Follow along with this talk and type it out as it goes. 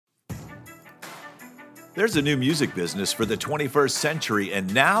There's a new music business for the 21st century,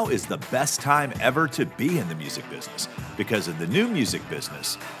 and now is the best time ever to be in the music business. Because in the new music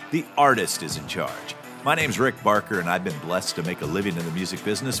business, the artist is in charge. My name's Rick Barker, and I've been blessed to make a living in the music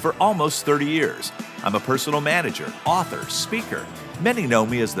business for almost 30 years. I'm a personal manager, author, speaker. Many know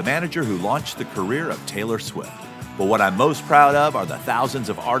me as the manager who launched the career of Taylor Swift. But what I'm most proud of are the thousands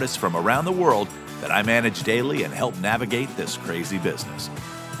of artists from around the world that I manage daily and help navigate this crazy business.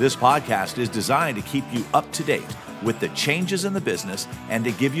 This podcast is designed to keep you up to date with the changes in the business and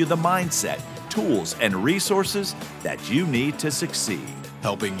to give you the mindset, tools, and resources that you need to succeed.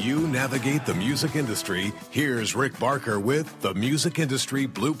 Helping you navigate the music industry, here's Rick Barker with the Music Industry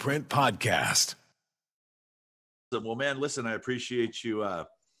Blueprint Podcast. Well, man, listen, I appreciate you,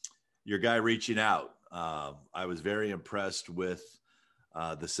 your guy reaching out. I was very impressed with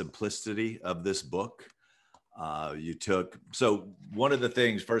the simplicity of this book. So one of the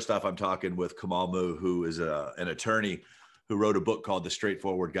things, first off, I'm talking with Kamal, who is an attorney who wrote a book called The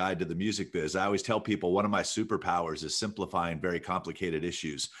Straightforward Guide to the Music Biz. I always tell people one of my superpowers is simplifying very complicated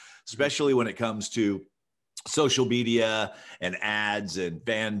issues, especially when it comes to social media and ads and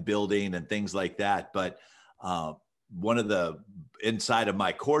fan building and things like that. But one of the inside of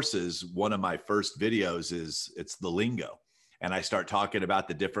my courses, one of my first videos it's the lingo. And I start talking about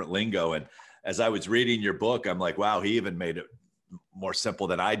the different lingo. And as I was reading your book, I'm like, wow, he even made it more simple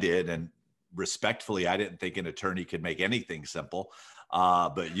than I did. And respectfully, I didn't think an attorney could make anything simple,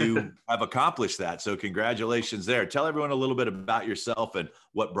 but you have accomplished that. So congratulations there. Tell everyone a little bit about yourself and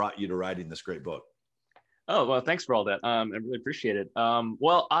what brought you to writing this great book. Oh, well, thanks for all that. I really appreciate it.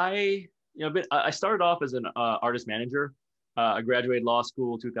 I started off as an artist manager. I graduated law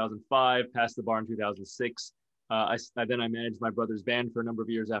school 2005, passed the bar in 2006. Then I managed my brother's band for a number of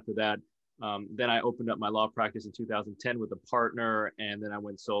years after that. Then I opened up my law practice in 2010 with a partner, and then I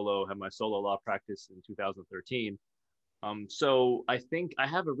went solo, had my solo law practice in 2013. So I think I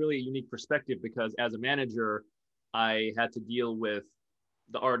have a really unique perspective because as a manager, I had to deal with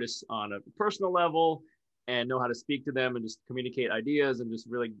the artists on a personal level and know how to speak to them and just communicate ideas and just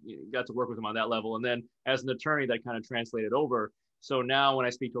really got to work with them on that level. And then as an attorney, that kind of translated over. So now when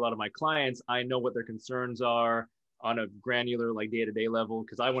I speak to a lot of my clients, I know what their concerns are on a granular, like day-to-day level.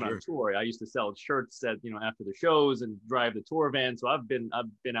 Cause I went on tour. I used to sell shirts at, after the shows and drive the tour van. So I've been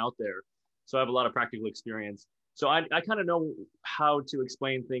out there. So I have a lot of practical experience. So I kind of know how to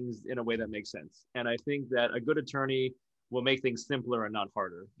explain things in a way that makes sense. And I think that a good attorney will make things simpler and not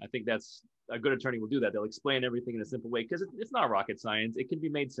harder. I think that's a good attorney will do that. They'll explain everything in a simple way because it's not rocket science. It can be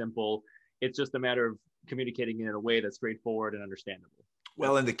made simple. It's just a matter of communicating it in a way that's straightforward and understandable.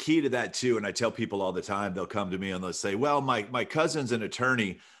 Well, and the key to that too, and I tell people all the time, they'll come to me and they'll say, well, my cousin's an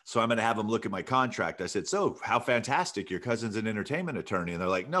attorney, so I'm going to have him look at my contract. I said, so how fantastic, your cousin's an entertainment attorney. And they're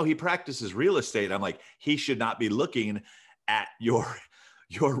like, no, he practices real estate. I'm like, he should not be looking at your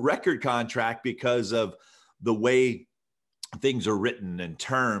record contract because of the way things are written and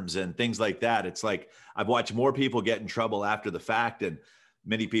terms and things like that. It's like, I've watched more people get in trouble after the fact. And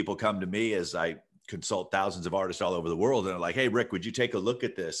many people come to me as I consult thousands of artists all over the world. And they're like, hey, Rick, would you take a look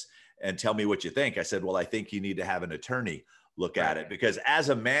at this and tell me what you think? I said, well, I think you need to have an attorney look at it because as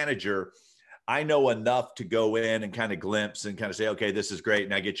a manager, I know enough to go in and kind of glimpse and kind of say, okay, this is great.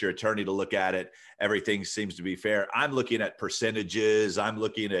 And I get your attorney to look at it. Everything seems to be fair. I'm looking at percentages. I'm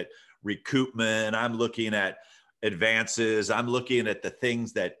looking at recoupment. I'm looking at advances. I'm looking at the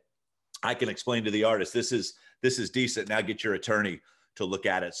things that I can explain to the artist. This is decent. Now get your attorney to look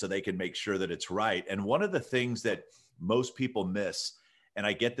at it so they can make sure that it's right. And one of the things that most people miss, and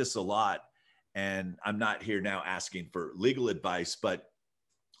I get this a lot, and I'm not here now asking for legal advice, but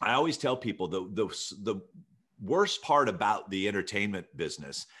I always tell people the worst part about the entertainment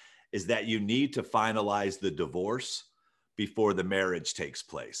business is that you need to finalize the divorce before the marriage takes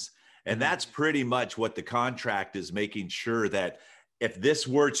place. And that's pretty much what the contract is, making sure that if this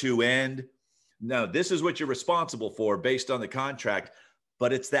were to end, no, this is what you're responsible for based on the contract,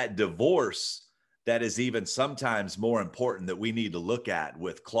 but it's that divorce that is even sometimes more important that we need to look at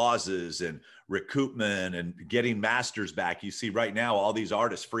with clauses and recoupment and getting masters back. You see right now, all these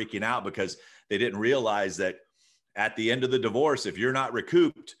artists freaking out because they didn't realize that at the end of the divorce, if you're not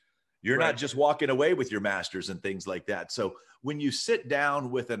recouped, you're not just walking away with your masters and things like that. So when you sit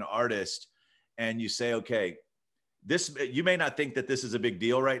down with an artist and you say, okay, you may not think that this is a big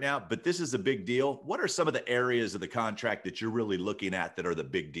deal right now, but this is a big deal. What are some of the areas of the contract that you're really looking at that are the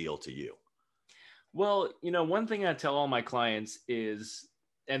big deal to you? Well, one thing I tell all my clients is,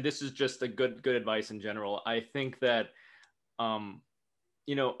 and this is just a good advice in general. I think that,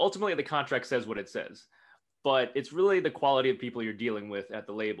 ultimately the contract says what it says. but it's really the quality of people you're dealing with at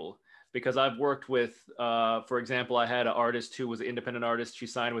the label. Because I've worked with, for example, I had an artist who was an independent artist. She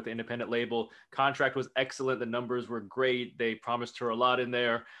signed with an independent label. Contract was excellent. The numbers were great. They promised her a lot in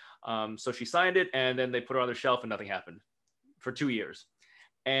there. So she signed it, and then they put her on the shelf and nothing happened for 2 years.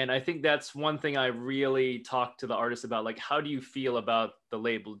 And I think that's one thing I really talk to the artists about. Like, how do you feel about the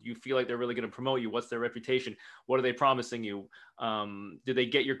label? Do you feel like they're really going to promote you? What's their reputation? What are they promising you? Do they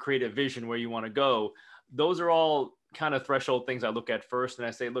get your creative vision where you want to go? Those are all kind of threshold things I look at first. And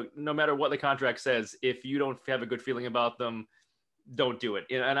I say, look, no matter what the contract says, if you don't have a good feeling about them, don't do it.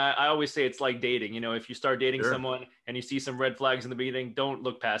 And I always say it's like dating. If you start dating Sure. someone and you see some red flags in the beginning, don't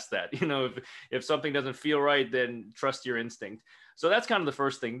look past that. If something doesn't feel right, then trust your instinct. So that's kind of the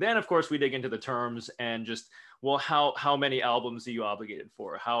first thing. Then, of course, we dig into the terms and just, well, how many albums are you obligated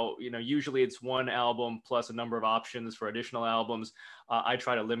for? Usually it's one album plus a number of options for additional albums. I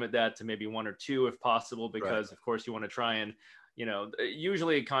try to limit that to maybe one or two if possible, because Right. of course you want to try and,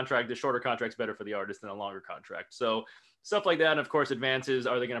 usually the shorter contract's better for the artist than a longer contract. So stuff like that. And of course, advances,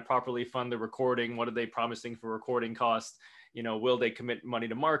 are they going to properly fund the recording? What are they promising for recording costs? Will they commit money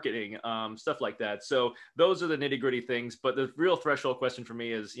to marketing? Stuff like that. So those are the nitty gritty things. But the real threshold question for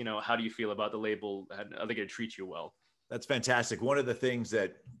me is, how do you feel about the label? Are they going to treat you well? That's fantastic. One of the things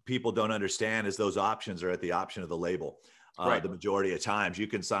that people don't understand is those options are at the option of the label. Right. The majority of times you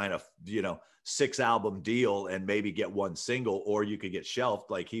can sign a 6-album deal and maybe get one single, or you could get shelved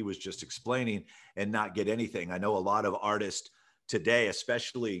like he was just explaining and not get anything. I know a lot of artists today,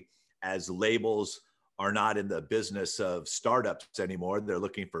 especially as labels are not in the business of startups anymore. They're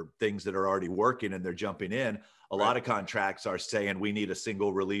looking for things that are already working and they're jumping in. A lot of contracts are saying we need a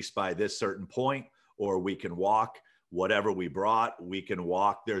single release by this certain point, or we can walk whatever we brought, we can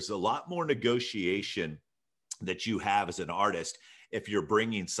walk. There's a lot more negotiation that you have as an artist if you're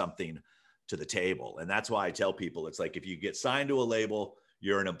bringing something to the table. And that's why I tell people, it's like, if you get signed to a label,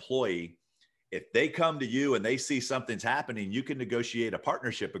 you're an employee. If they come to you and they see something's happening, you can negotiate a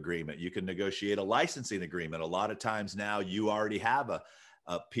partnership agreement. You can negotiate a licensing agreement. A lot of times now you already have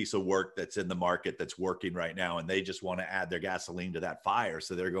a piece of work that's in the market that's working right now, and they just want to add their gasoline to that fire.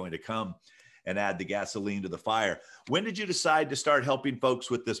 So they're going to come and add the gasoline to the fire. When did you decide to start helping folks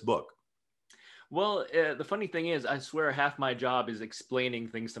with this book? Well, the funny thing is, I swear half my job is explaining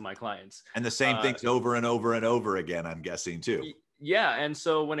things to my clients. And the same things over and over and over again, I'm guessing too. Yeah. And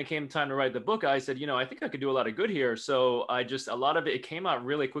so when it came time to write the book, I said, I think I could do a lot of good here. So a lot of it came out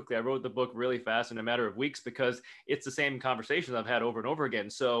really quickly. I wrote the book really fast in a matter of weeks, because it's the same conversations I've had over and over again.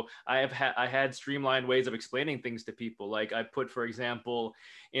 So I had streamlined ways of explaining things to people. Like I put, for example,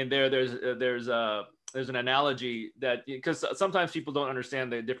 in there's an analogy that, because sometimes people don't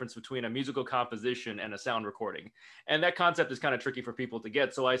understand the difference between a musical composition and a sound recording. And that concept is kind of tricky for people to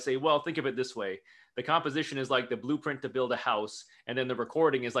get. So I say, well, think of it this way. The composition is like the blueprint to build a house, and then the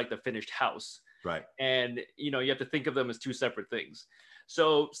recording is like the finished house. Right. And, you have to think of them as two separate things.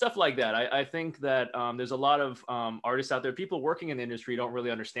 So stuff like that. I think that there's a lot of artists out there, people working in the industry don't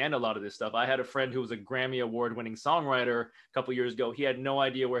really understand a lot of this stuff. I had a friend who was a Grammy award-winning songwriter a couple of years ago. He had no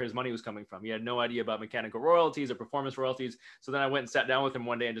idea where his money was coming from. He had no idea about mechanical royalties or performance royalties. So then I went and sat down with him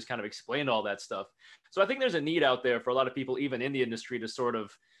one day and just kind of explained all that stuff. So I think there's a need out there for a lot of people, even in the industry, to sort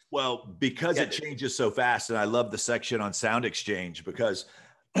of. Well, because it changes so fast. And I love the section on sound exchange, because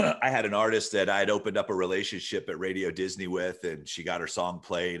I had an artist that I had opened up a relationship at Radio Disney with, and she got her song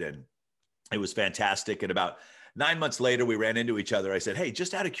played and it was fantastic. And about 9 months later, we ran into each other. I said, hey,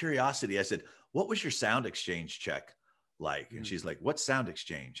 just out of curiosity, I said, what was your sound exchange check like? And she's like, what's sound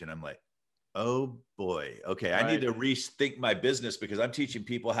exchange? And I'm like, oh boy. Okay. I need to rethink my business, because I'm teaching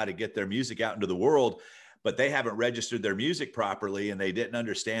people how to get their music out into the world, but they haven't registered their music properly and they didn't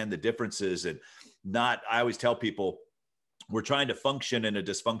understand the differences. And I always tell people, we're trying to function in a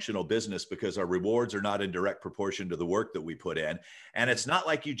dysfunctional business because our rewards are not in direct proportion to the work that we put in. And it's not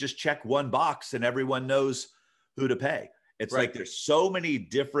like you just check one box and everyone knows who to pay. It's like there's so many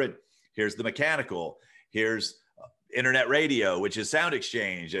different, here's the mechanical, here's internet radio, which is Sound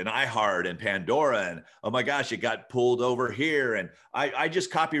Exchange and iHeart and Pandora. And oh my gosh, it got pulled over here. And I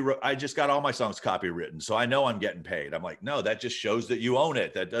just got all my songs copywritten. So I know I'm getting paid. I'm like, no, that just shows that you own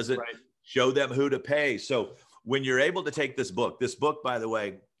it. That doesn't show them who to pay. So when you're able to take this book, by the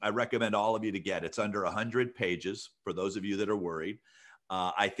way, I recommend all of you to get. It's under 100 pages for those of you that are worried.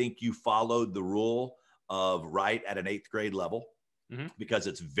 I think you followed the rule of write at an 8th grade level, because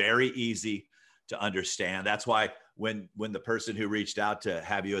it's very easy to understand. That's why when the person who reached out to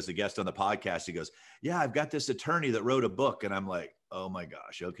have you as a guest on the podcast, he goes, yeah, I've got this attorney that wrote a book. And I'm like, oh my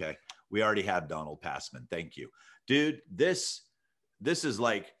gosh, okay. We already have Donald Passman. Thank you. Dude, this is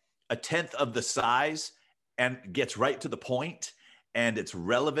like 1/10 of the size. and gets right to the point, and it's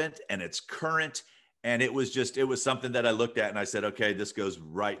relevant and it's current. And it was something that I looked at and I said, okay, this goes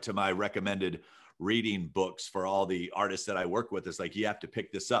right to my recommended reading books for all the artists that I work with. It's like, you have to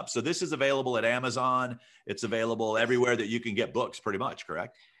pick this up. So this is available at Amazon. It's available everywhere that you can get books, pretty much,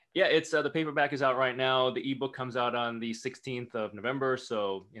 correct? Yeah, it's the paperback is out right now. The ebook comes out on the 16th of November.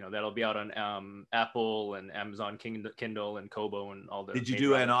 So, that'll be out on Apple and Amazon Kindle and Kobo and all the. Did you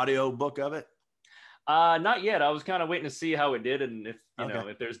do an audio book of it? Not yet. I was kind of waiting to see how it did, and if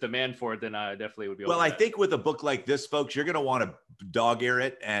if there's demand for it, then I definitely would be. Well, I think with a book like this, folks, you're going to want to dog ear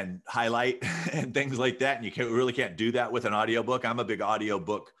it and highlight and things like that, and you really can't do that with an audiobook. I'm a big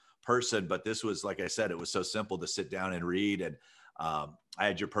audiobook person, but this was, like I said, it was so simple to sit down and read. And I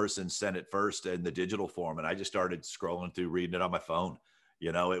had your person send it first in the digital form, and I just started scrolling through, reading it on my phone.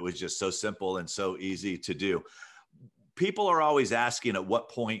 It was just so simple and so easy to do. People are always asking, at what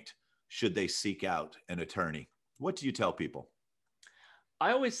point should they seek out an attorney? What do you tell people?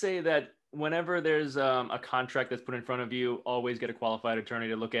 I always say that whenever there's a contract that's put in front of you, always get a qualified attorney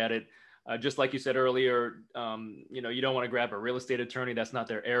to look at it. Just like you said earlier, you don't want to grab a real estate attorney. That's not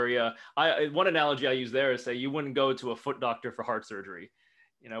their area. One analogy I use there is, say you wouldn't go to a foot doctor for heart surgery.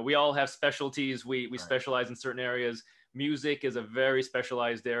 We all have specialties. We right. specialize in certain areas. Music is a very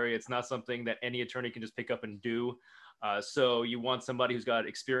specialized area. It's not something that any attorney can just pick up and do. So you want somebody who's got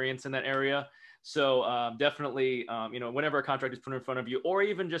experience in that area. So definitely, whenever a contract is put in front of you, or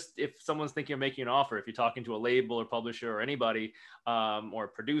even just if someone's thinking of making an offer, if you're talking to a label or publisher or anybody or a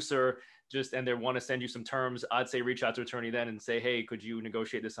producer, and they want to send you some terms, I'd say reach out to an attorney then and say, hey, could you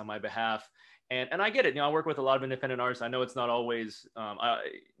negotiate this on my behalf? And I get it. I work with a lot of independent artists. I know it's not always,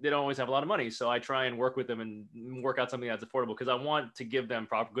 they don't always have a lot of money. So I try and work with them and work out something that's affordable, because I want to give them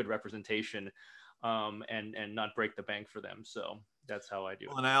good representation and not break the bank for them. So that's how I do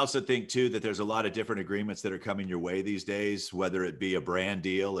it. And I also think too, that there's a lot of different agreements that are coming your way these days, whether it be a brand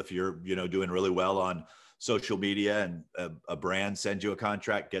deal. If you're, doing really well on social media and a brand sends you a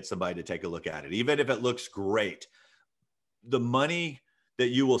contract, get somebody to take a look at it. Even if it looks great, the money that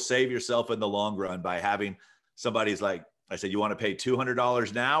you will save yourself in the long run by having somebody's like, I said, you want to pay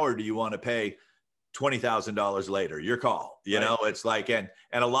 $200 now, or do you want to pay $20,000 later? Your call. It's like, and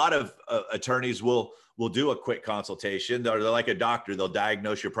a lot of attorneys will do a quick consultation. They're like a doctor. They'll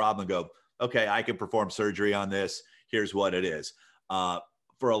diagnose your problem and go, okay, I can perform surgery on this. Here's what it is.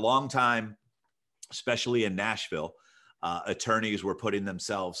 For a long time, especially in Nashville, attorneys were putting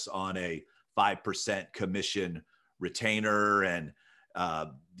themselves on a 5% commission retainer, and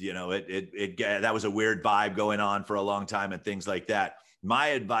that was a weird vibe going on for a long time and things like that. My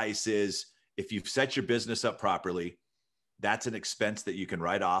advice is, if you've set your business up properly, that's an expense that you can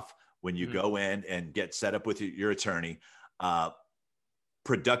write off when you go in and get set up with your attorney.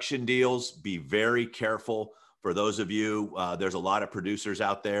 Production deals, be very careful. For those of you, there's a lot of producers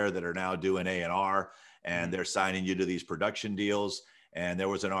out there that are now doing A&R, and they're signing you to these production deals. And there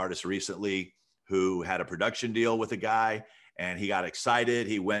was an artist recently who had a production deal with a guy, and he got excited.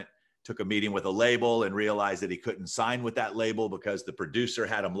 He took a meeting with a label and realized that he couldn't sign with that label because the producer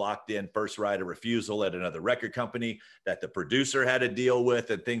had him locked in first right of refusal at another record company that the producer had to deal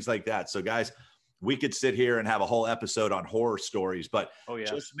with, and things like that. So guys, we could sit here and have a whole episode on horror stories, but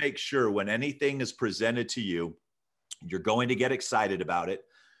just make sure when anything is presented to you, you're going to get excited about it.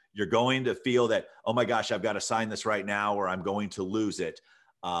 You're going to feel that, oh my gosh, I've got to sign this right now, or I'm going to lose it.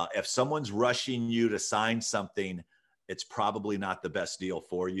 If someone's rushing you to sign something, it's probably not the best deal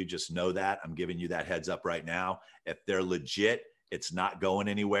for you. Just know that. I'm giving you that heads up right now. If they're legit, it's not going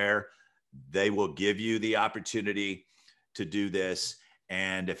anywhere. They will give you the opportunity to do this.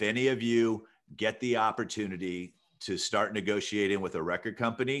 And if any of you get the opportunity to start negotiating with a record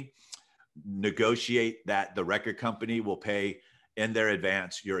company, negotiate that the record company will pay in their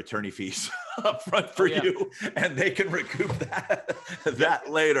advance your attorney fees up front for you, and they can recoup that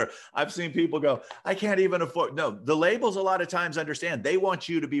later. I've seen people go, I can't even afford. No, the labels a lot of times understand they want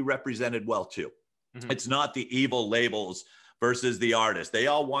you to be represented well too. It's not the evil labels versus the artist. They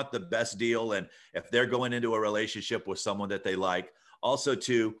all want the best deal. And if they're going into a relationship with someone that they like, also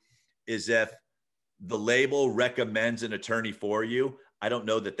too, is if the label recommends an attorney for you, I don't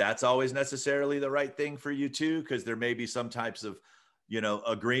know that that's always necessarily the right thing for you too, because there may be some types of,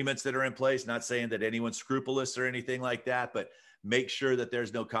 agreements that are in place. Not saying that anyone's scrupulous or anything like that, but make sure that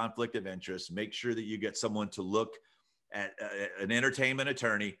there's no conflict of interest. Make sure that you get someone to look at an entertainment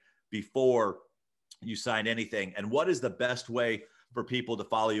attorney before you sign anything. And what is the best way for people to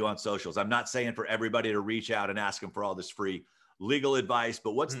follow you on socials? I'm not saying for everybody to reach out and ask them for all this free legal advice,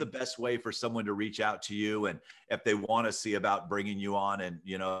 but what's the best way for someone to reach out to you? And if they want to see about bringing you on and,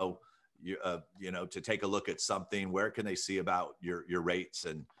 to take a look at something, where can they see about your rates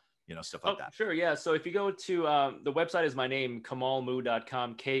and, stuff like that? Sure. Yeah. So if you go to the website is my name,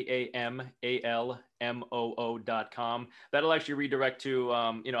 kamalmoo.com, KAMALMOO.com. That'll actually redirect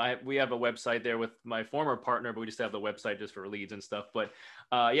to, we have a website there with my former partner, but we just have the website just for leads and stuff. But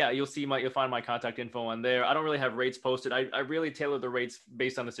you'll find my contact info on there. I don't really have rates posted. I really tailor the rates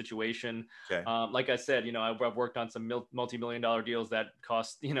based on the situation. Okay. Like I said, I've worked on some multi-million-dollar deals that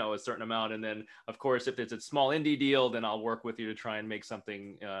cost, a certain amount. And then of course, if it's a small indie deal, then I'll work with you to try and make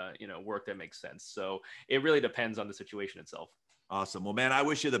something, work that makes sense. So it really depends on the situation itself. Awesome. Well, man, I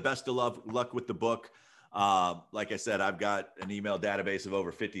wish you the best of luck with the book. Like I said, I've got an email database of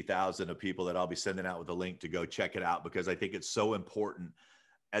over 50,000 of people that I'll be sending out with a link to go check it out, because I think it's so important.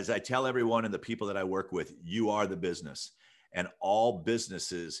 As I tell everyone and the people that I work with, you are the business, and all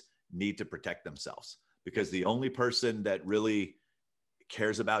businesses need to protect themselves, because the only person that really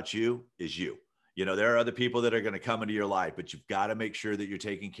cares about you is you. There are other people that are going to come into your life, but you've got to make sure that you're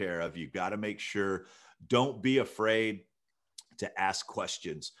taken care of. You've got to make sure, don't be afraid to ask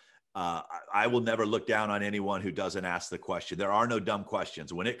questions. I will never look down on anyone who doesn't ask the question. There are no dumb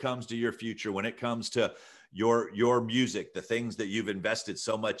questions. When it comes to your future, when it comes to your music, the things that you've invested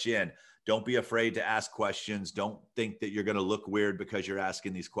so much in, don't be afraid to ask questions. Don't think that you're going to look weird because you're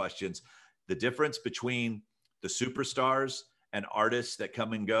asking these questions. The difference between the superstars and artists that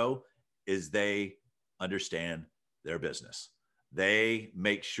come and go is they understand their business. They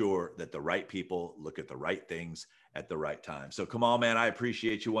make sure that the right people look at the right things at the right time. So Kamal, man, I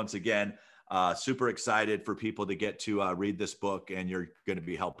appreciate you once again. Super excited for people to get to read this book, and you're going to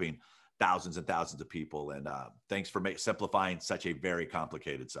be helping thousands and thousands of people. And thanks for simplifying such a very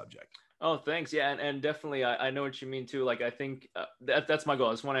complicated subject. Oh, thanks. Yeah. And definitely, I know what you mean too. Like, I think that's my goal.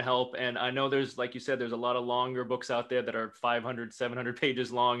 I just want to help. And I know there's, like you said, there's a lot of longer books out there that are 500, 700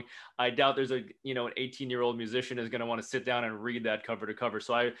 pages long. I doubt there's an 18-year-old musician is going to want to sit down and read that cover to cover.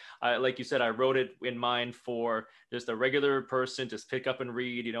 So I, like you said, I wrote it in mind for just a regular person, just pick up and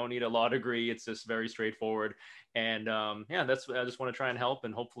read. You don't need a law degree. It's just very straightforward. And I just want to try and help,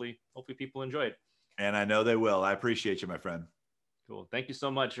 and hopefully people enjoy it. And I know they will. I appreciate you, my friend. Cool. Thank you so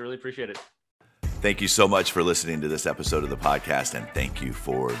much. I really appreciate it. Thank you so much for listening to this episode of the podcast, and thank you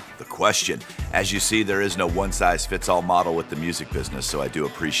for the question. As you see, there is no one-size-fits-all model with the music business, so I do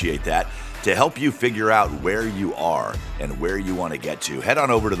appreciate that. To help you figure out where you are and where you want to get to, head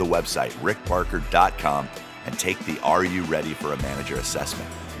on over to the website, rickbarker.com, and take the Are You Ready for a Manager assessment.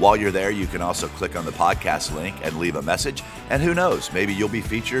 While you're there, you can also click on the podcast link and leave a message, and who knows, maybe you'll be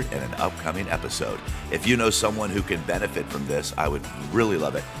featured in an upcoming episode. If you know someone who can benefit from this, I would really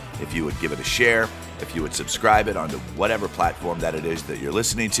love it if you would give it a share, if you would subscribe it onto whatever platform that it is that you're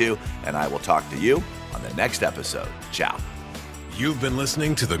listening to, and I will talk to you on the next episode. Ciao. You've been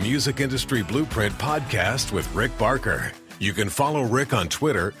listening to the Music Industry Blueprint podcast with Rick Barker. You can follow Rick on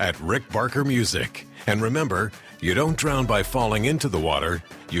Twitter at Rick Barker Music. And remember, you don't drown by falling into the water,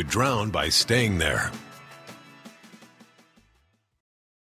 you drown by staying there.